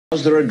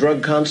Was there a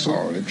drug council?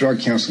 Oh, the drug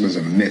council is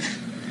a myth.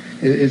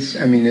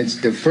 I mean, it's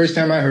the first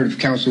time I heard of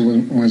council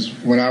was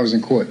when I was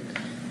in court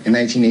in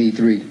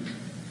 1983.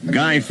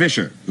 Guy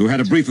Fisher, who had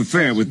a brief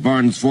affair with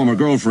Barnes' former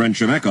girlfriend,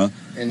 Shemeka,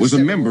 was a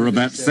member of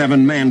that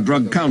seven-man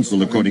drug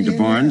council, according to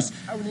Barnes.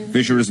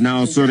 Fisher is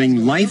now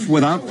serving life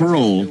without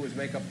parole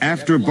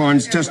after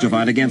Barnes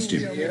testified against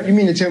him. You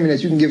mean to tell me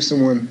that you can give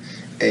someone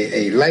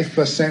a life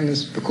plus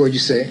sentence because you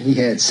say he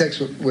had sex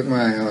with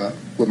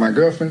my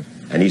girlfriend?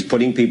 And he's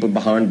putting people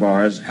behind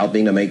bars,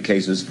 helping to make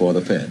cases for the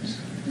feds.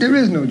 There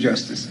is no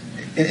justice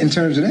in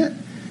terms of that.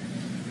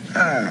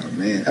 Ah,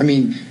 man. I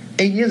mean,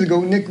 8 years ago,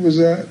 Nick was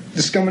the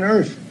scum of the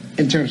earth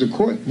in terms of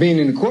court, being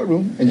in the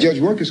courtroom, in Judge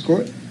Worker's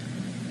court.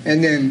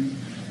 And then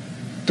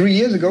 3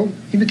 years ago,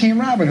 he became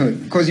Robin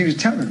Hood because he was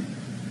telling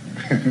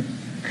him.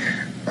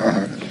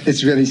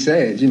 It's really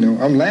sad, you know.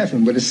 I'm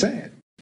laughing, but it's sad.